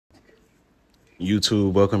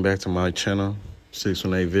YouTube, welcome back to my channel,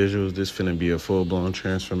 618 Visuals. This finna be a full-blown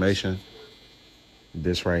transformation.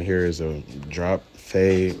 This right here is a drop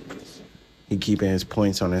fade. He keeping his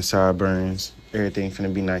points on his sideburns. Everything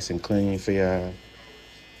finna be nice and clean for y'all.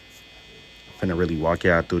 Finna really walk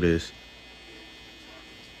y'all through this.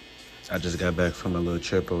 I just got back from a little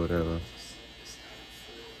trip or whatever.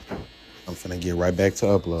 I'm finna get right back to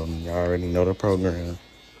uploading. Y'all already know the program.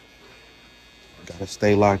 Gotta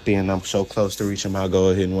stay locked in. I'm so close to reaching my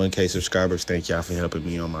goal, hitting 1K subscribers. Thank y'all for helping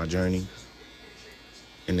me on my journey.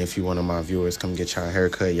 And if you one of my viewers, come get y'all a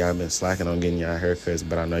haircut. Y'all been slacking on getting y'all haircuts,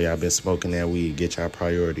 but I know y'all been smoking that weed. Get y'all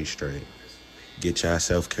priorities straight. Get y'all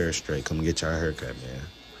self-care straight. Come get y'all a haircut, man.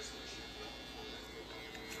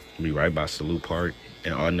 Be right by Salute Park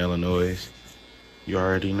in Arden, Illinois. You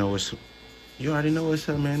already know what's up,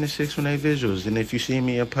 man. It's 618 Visuals. And if you see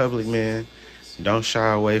me in public, man, don't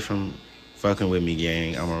shy away from fucking with me,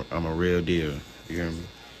 gang. I'm a real deal. You hear me?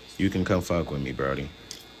 You can come fuck with me, brody.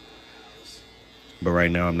 But right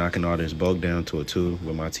now, I'm knocking all this bulk down to a 2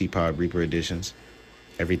 with my T-Pod Reaper editions.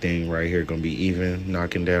 Everything right here gonna be even,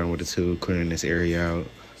 knocking down with a 2, clearing this area out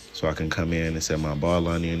so I can come in and set my ball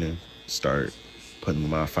line in and start putting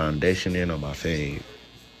my foundation in on my fade.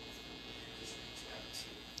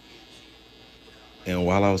 And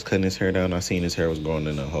while I was cutting his hair down, I seen his hair was going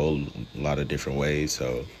in a whole lot of different ways,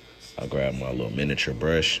 so I grabbed my little miniature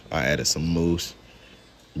brush. I added some mousse,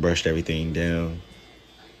 brushed everything down,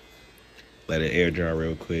 let it air dry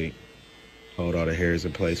real quick, hold all the hairs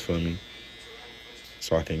in place for me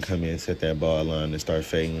so I can come in, set that ball line and start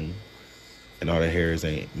fading. And all the hairs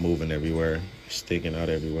ain't moving everywhere, sticking out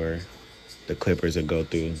everywhere. The clippers will go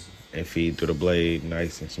through and feed through the blade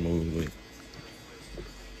nice and smoothly.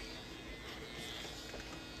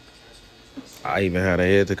 I even had a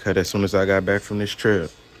head to cut as soon as I got back from this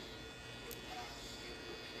trip.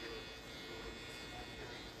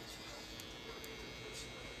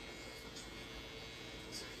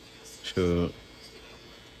 Sure.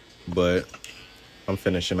 But I'm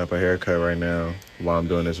finishing up a haircut right now while I'm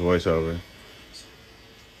doing this voiceover.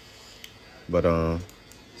 But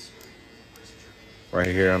right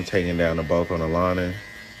here I'm taking down the bulk on the lining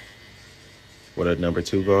with a number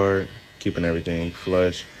 2 guard, keeping everything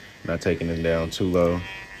flush, not taking it down too low,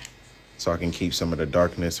 so I can keep some of the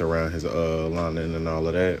darkness around his lining and all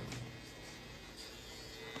of that.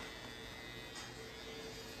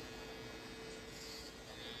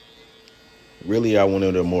 Really, I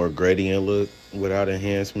wanted a more gradient look without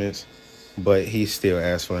enhancements, but he still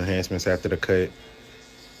asked for enhancements after the cut.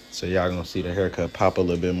 So y'all gonna see the haircut pop a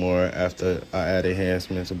little bit more after I add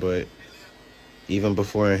enhancements, but even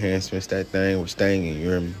before enhancements, that thing was stinging, you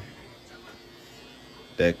hear me?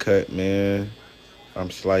 That cut, man,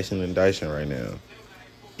 I'm slicing and dicing right now.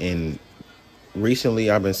 And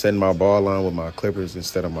recently, I've been setting my ball line with my clippers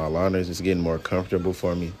instead of my liners. It's getting more comfortable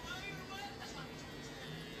for me.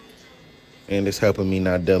 And it's helping me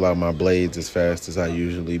not dull out my blades as fast as I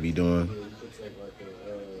usually be doing.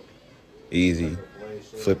 Easy.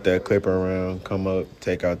 Flip that clipper around, come up,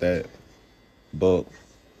 take out that bulk.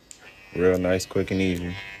 Real nice, quick and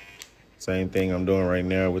easy. Same thing I'm doing right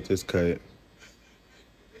now with this cut.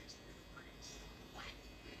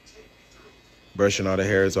 Brushing all the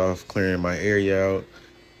hairs off, clearing my area out.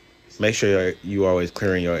 Make sure you always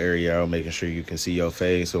clearing your area out, making sure you can see your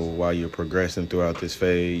fade. So while you're progressing throughout this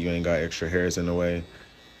fade, you ain't got extra hairs in the way,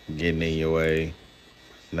 getting in your way,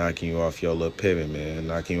 knocking you off your little pivot, man,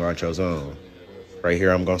 knocking you out your zone. Right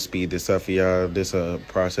here, I'm gonna speed this up for y'all. This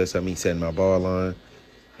process of me setting my ball on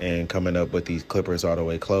and coming up with these clippers all the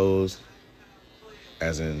way closed,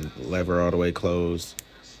 as in lever all the way closed.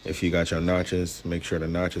 If you got your notches, make sure the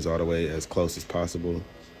notches all the way as close as possible,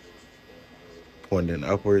 pointing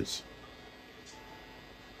upwards.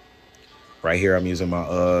 Right here, I'm using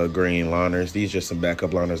my green liners. These are just some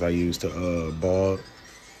backup liners I use to ball.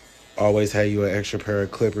 Always have you an extra pair of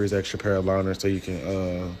clippers, extra pair of liners, so you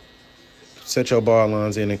can set your ball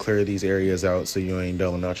lines in and clear these areas out so you ain't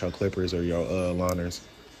doubling out your clippers or your liners,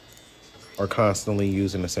 or constantly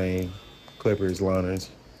using the same clippers, liners.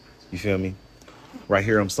 You feel me? Right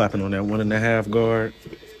here, I'm slapping on that 1.5 guard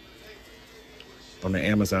on the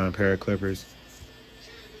Amazon pair of clippers.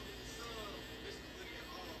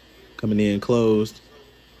 Coming in closed,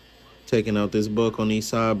 taking out this bulk on these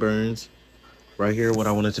sideburns. Right here, what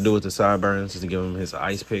I wanted to do with the sideburns is to give him his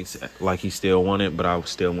ice picks like he still wanted, but I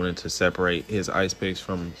still wanted to separate his ice picks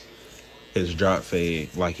from his drop fade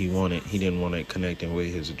like he wanted. He didn't want it connecting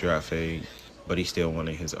with his drop fade, but he still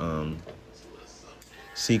wanted his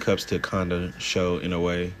C-cups to kind of show in a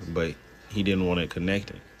way, but he didn't want it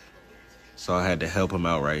connecting. So I had to help him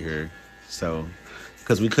out right here. So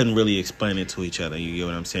because we couldn't really explain it to each other. You get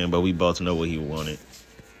what I'm saying? But we both know what he wanted.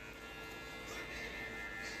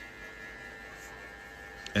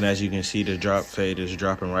 And as you can see, the drop fade is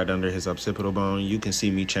dropping right under his occipital bone. You can see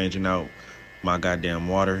me changing out my goddamn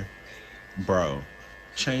water. Bro,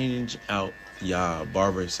 change out y'all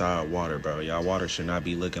barber side water, bro. Y'all water should not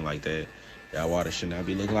be looking like that. Y'all water should not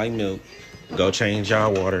be looking like milk. Go change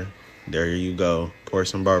y'all water. There you go. Pour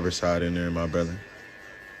some barber side in there, my brother.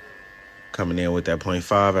 Coming in with that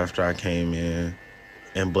 0.5 after I came in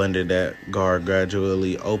and blended that guard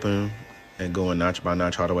gradually open and going notch by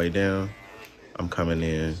notch all the way down. I'm coming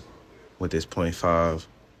in with this 0.5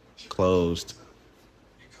 closed,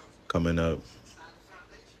 coming up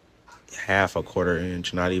half a quarter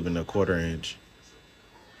inch, not even a quarter inch.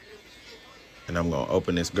 And I'm going to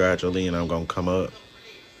open this gradually and I'm going to come up.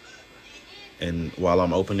 And while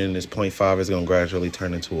I'm opening this 0.5, it's going to gradually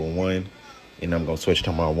turn into a 1. And I'm going to switch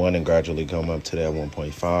to my 1 and gradually come up to that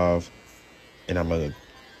 1.5. And I'm going to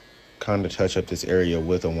kind of touch up this area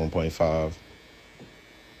with a 1.5.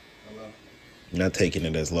 Not taking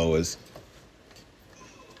it as low as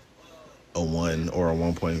a 1 or a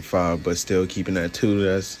 1.5, but still keeping that 2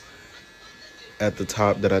 that's at the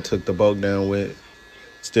top that I took the bulk down with.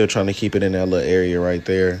 Still trying to keep it in that little area right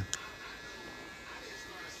there.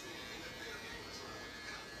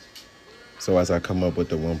 So as I come up with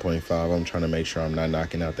the 1.5, I'm trying to make sure I'm not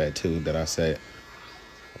knocking out that 2 that I set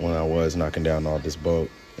when I was knocking down all this bulk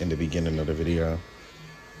in the beginning of the video.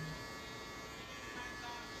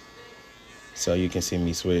 So you can see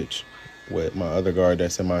me switch with my other guard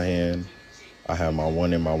that's in my hand. I have my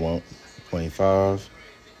 1 and my 1.5.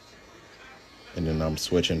 And then I'm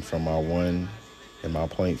switching from my 1 and my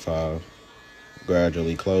 0.5,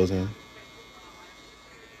 gradually closing.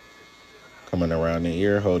 Coming around the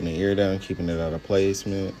ear, holding the ear down, keeping it out of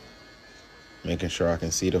placement. Making sure I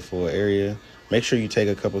can see the full area. Make sure you take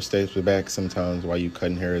a couple steps back sometimes while you're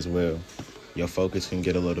cutting hair as well. Your focus can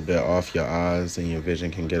get a little bit off your eyes and your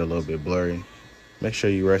vision can get a little bit blurry. Make sure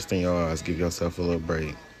you rest in your eyes, give yourself a little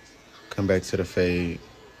break. Come back to the fade,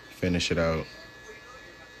 finish it out.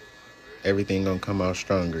 Everything gonna come out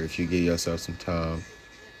stronger if you give yourself some time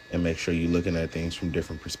and make sure you're looking at things from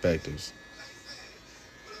different perspectives.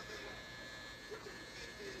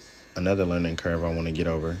 Another learning curve I want to get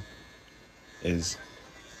over is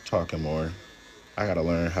talking more. I gotta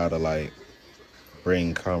learn how to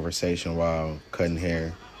bring conversation while cutting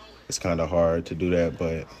hair. It's kind of hard to do that,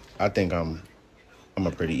 but I think I'm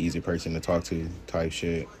a pretty easy person to talk to type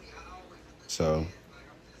shit. So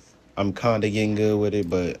I'm kind of getting good with it,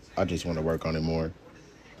 but I just want to work on it more.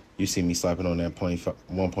 You see me slapping on that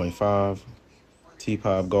 1.5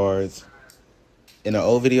 T-pop guards. In the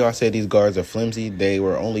old video, I said these guards are flimsy. They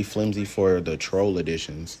were only flimsy for the troll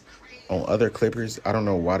editions. On other clippers, I don't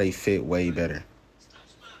know why they fit way better.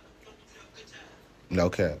 No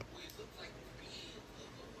cap.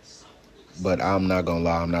 But I'm not gonna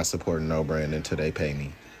lie, I'm not supporting no brand until they pay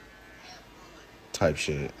me. Type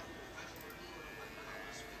shit.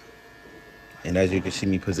 And as you can see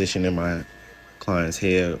me positioning my client's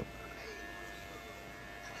head,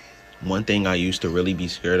 one thing I used to really be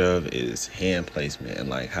scared of is hand placement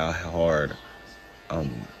and how hard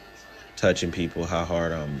I'm touching people, how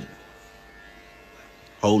hard I'm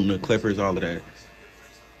holding the clippers, all of that.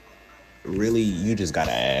 Really, you just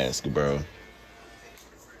gotta ask, bro.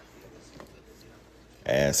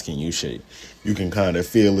 Asking you shit. You can kind of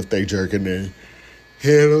feel if they jerking their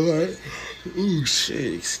head a lot. Ooh,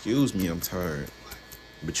 shit, excuse me, I'm tired.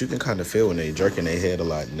 But you can kind of feel when they jerking their head a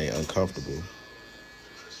lot and they uncomfortable.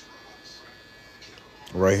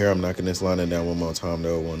 Right here, I'm knocking this lining down one more time,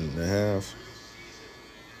 though, 1.5.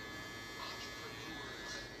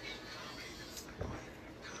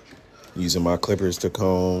 Using my clippers to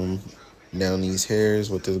comb down these hairs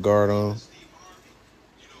with this guard on.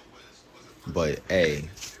 But, hey,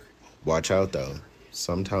 watch out, though.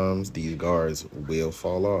 Sometimes these guards will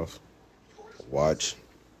fall off. Watch.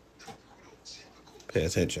 Pay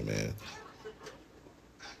attention, man.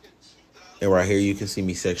 And right here, you can see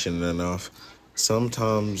me sectioning it off.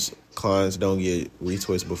 Sometimes clients don't get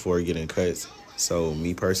retwists before getting cuts. So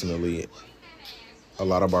me personally, a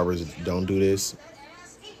lot of barbers don't do this.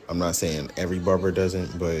 I'm not saying every barber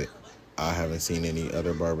doesn't, but I haven't seen any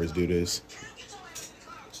other barbers do this.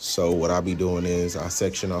 So what I be doing is I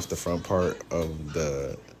section off the front part of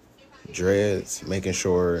the dreads, making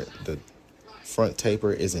sure the front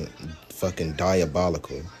taper isn't fucking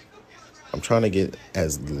diabolical. I'm trying to get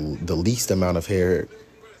the least amount of hair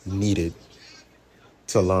needed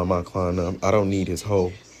to line my client up. I don't need his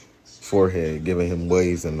whole forehead giving him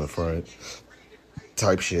waves in the front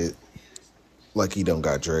type shit like he don't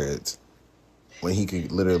got dreads. when he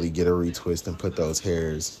could literally get a retwist and put those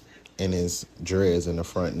hairs in his dreads in the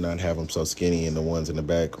front and not have them so skinny and the ones in the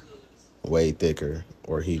back way thicker,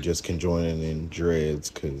 or he just can join in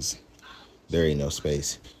dreads because there ain't no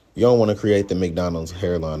space. You don't want to create the McDonald's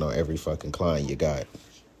hairline on every fucking client you got.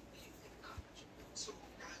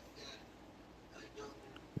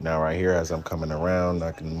 Now right here, as I'm coming around,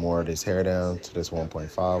 knocking more of this hair down to this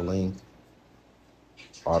 1.5 length,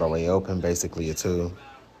 all the way open, basically a 2.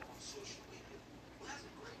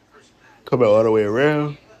 Coming all the way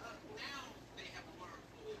around.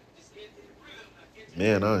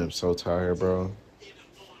 Man, I am so tired, bro.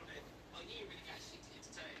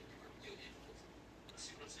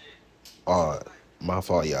 My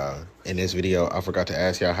fault, y'all. In this video, I forgot to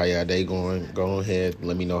ask y'all how y'all day going. Go ahead,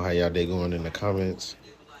 let me know how y'all day going in the comments.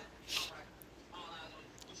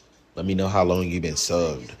 Let me know how long you been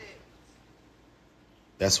subbed.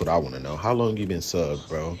 That's what I want to know. How long you been subbed,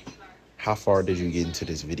 bro? How far did you get into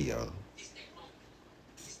this video?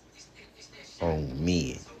 On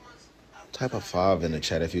me. Type a 5 in the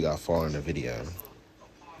chat if you got far in the video.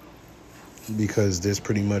 Because this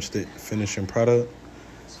pretty much the finishing product.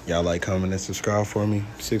 Y'all like, comment, and subscribe for me.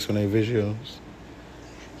 618 Visuals.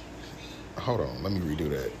 Hold on, let me redo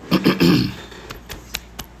that.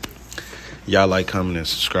 Y'all like, comment, and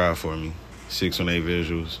subscribe for me. 618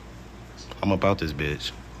 Visuals. I'm about this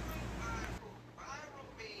bitch.